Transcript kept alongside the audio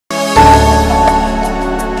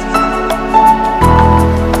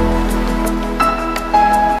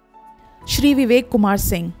Shri Vivek Kumar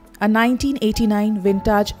Singh, a 1989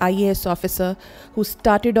 vintage IAS officer who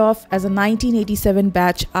started off as a 1987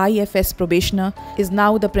 batch IFS probationer, is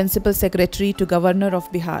now the Principal Secretary to Governor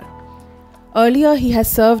of Bihar. Earlier, he has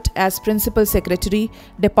served as Principal Secretary,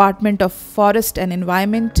 Department of Forest and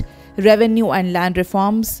Environment, Revenue and Land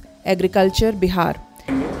Reforms, Agriculture, Bihar.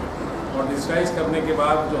 और digitise करने के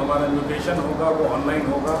बाद जो हमारा education होगा वो online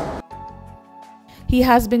होगा. He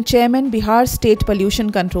has been Chairman Bihar State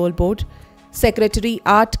Pollution Control Board, Secretary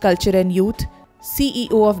Art, Culture and Youth,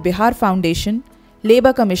 CEO of Bihar Foundation,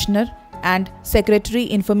 Labour Commissioner and Secretary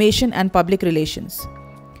Information and Public Relations.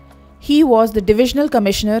 He was the Divisional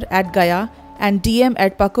Commissioner at Gaya and DM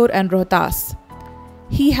at Pakur and Rohtas.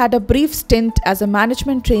 He had a brief stint as a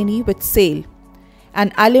management trainee with SAIL.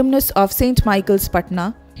 An alumnus of St. Michael's,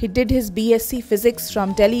 Patna, he did his BSc Physics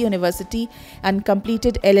from Delhi University and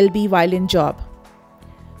completed LLB while in job.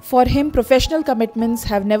 For him, professional commitments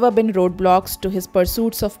have never been roadblocks to his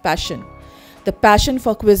pursuits of passion, the passion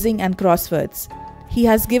for quizzing and crosswords. He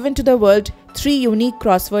has given to the world 3 unique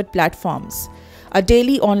crossword platforms: a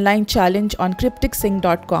daily online challenge on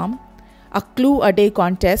crypticsing.com, a clue a day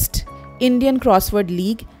contest, Indian Crossword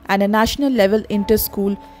League, and a national level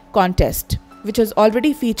inter-school contest, which was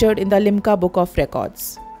already featured in the Limca Book of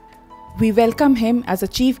Records. We welcome him as a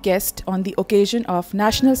chief guest on the occasion of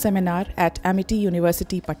National Seminar at Amity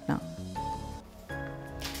University, Patna.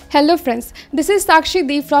 Hello friends, this is Sakshi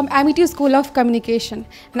Deep from Amity School of Communication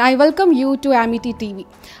and I welcome you to Amity TV.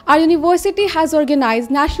 Our university has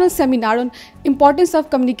organized National Seminar on Importance of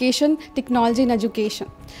Communication, Technology and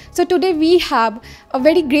Education. So today we have a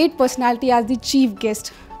very great personality as the chief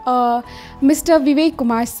guest, Mr. Vivek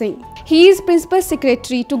Kumar Singh. He is Principal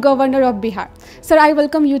Secretary to Governor of Bihar. Sir, I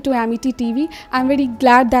welcome you to Amity TV. I am very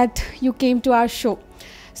glad that you came to our show.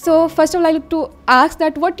 So first of all, I would like to ask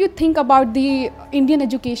that what do you think about the Indian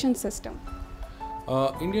education system?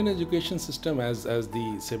 Indian education system, as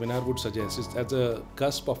the seminar would suggest, is at the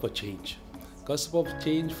cusp of a change. Cusp of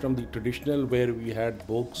change from the traditional, where we had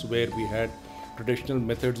books, where we had traditional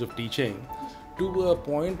methods of teaching, to a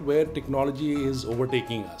point where technology is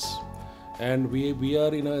overtaking us. And we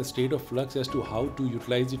are in a state of flux as to how to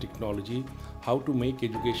utilize the technology, how to make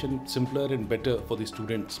education simpler and better for the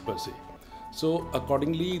students per se. So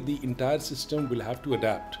accordingly, the entire system will have to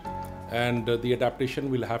adapt, and the adaptation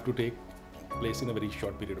will have to take place in a very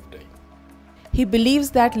short period of time. He believes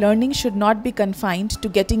that learning should not be confined to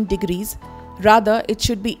getting degrees. Rather, it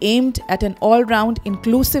should be aimed at an all-round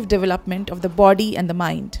inclusive development of the body and the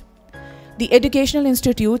mind. The educational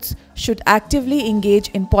institutes should actively engage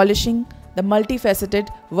in polishing the multifaceted,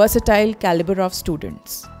 versatile caliber of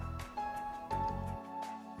students.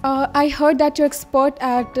 I heard that you're expert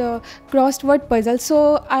at crossword puzzles,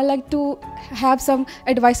 so I like to have some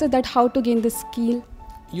advice that how to gain this skill.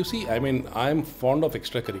 You see, I'm fond of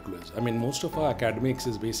extracurriculars. Most of our academics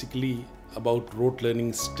is basically about rote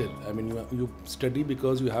learning still. You study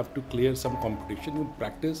because you have to clear some competition, you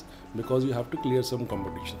practice because you have to clear some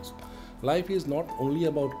competitions. Life is not only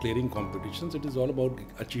about clearing competitions, it is all about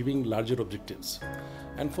achieving larger objectives.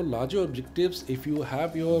 And for larger objectives, if you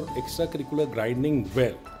have your extracurricular grinding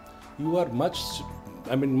well, you are much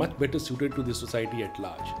better suited to the society at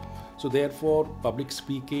large. So therefore, public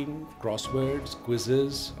speaking, crosswords,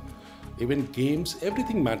 quizzes, even games,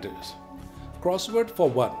 everything matters. Crossword, for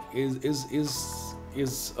one,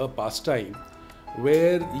 is a pastime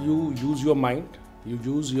where you use your mind, you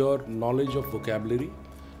use your knowledge of vocabulary,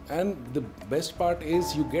 and the best part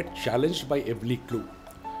is you get challenged by every clue.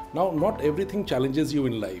 Now, not everything challenges you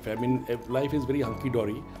in life. Life is very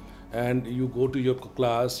hunky-dory, and you go to your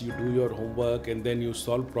class, you do your homework, and then you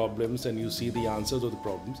solve problems and you see the answers of the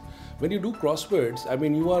problems. When you do crosswords,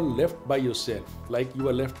 you are left by yourself, like you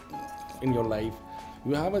are left in your life.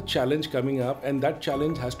 You have a challenge coming up, and that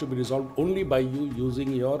challenge has to be resolved only by you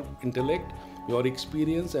using your intellect, your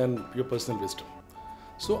experience, and your personal wisdom.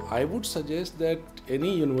 So I would suggest that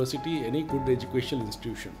any university, any good educational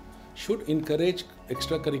institution should encourage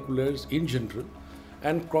extracurriculars in general,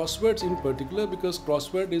 and crosswords in particular, because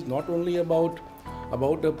crossword is not only about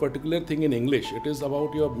a particular thing in English. It is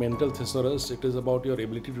about your mental thesaurus, it is about your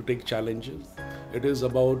ability to take challenges, it is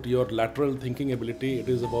about your lateral thinking ability, it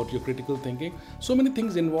is about your critical thinking. So many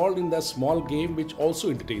things involved in that small game which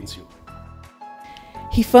also entertains you.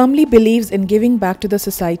 He firmly believes in giving back to the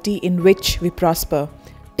society in which we prosper,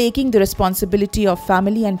 taking the responsibility of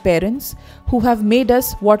family and parents who have made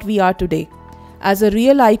us what we are today. As a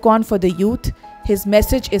real icon for the youth, his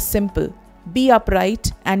message is simple: be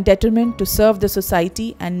upright and determined to serve the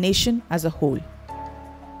society and nation as a whole.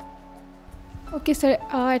 Okay, sir.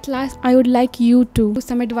 At last, I would like you to give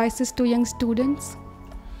some advices to young students.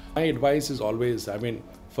 My advice is always,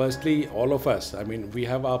 firstly, all of us, we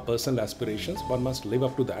have our personal aspirations, one must live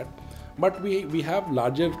up to that. But we have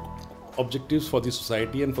larger objectives for the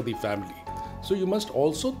society and for the family. So you must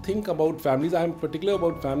also think about families. I am particular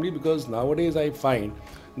about family because nowadays I find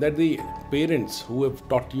that the parents who have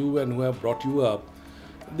taught you and who have brought you up,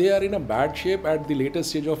 they are in a bad shape at the later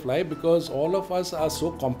stage of life because all of us are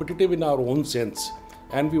so competitive in our own sense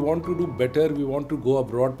and we want to do better, we want to go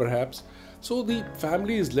abroad perhaps. So the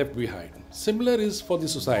family is left behind. Similar is for the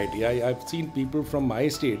society. I've seen people from my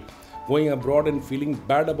state going abroad and feeling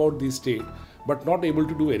bad about the state but not able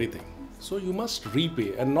to do anything. So you must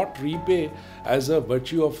repay, and not repay as a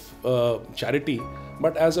virtue of charity,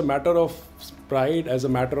 but as a matter of pride, as a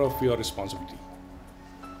matter of your responsibility.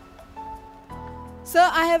 Sir,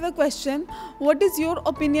 I have a question. What is your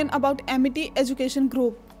opinion about Amity Education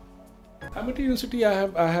Group? Amity University,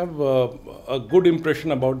 I have a good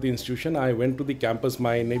impression about the institution. I went to the campus.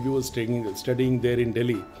 My nephew was studying there in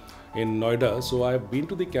Delhi, in Noida. So I've been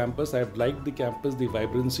to the campus. I've liked the campus, the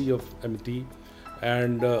vibrancy of Amity,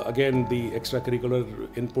 and again the extracurricular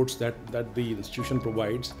inputs that the institution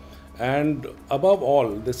provides. And above all,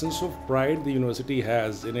 the sense of pride the university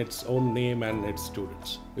has in its own name and its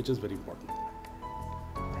students, which is very important.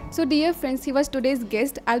 So dear friends, he was today's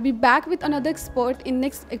guest. I'll be back with another expert in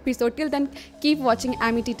next episode. Till then, keep watching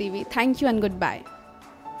Amity TV. Thank you and goodbye.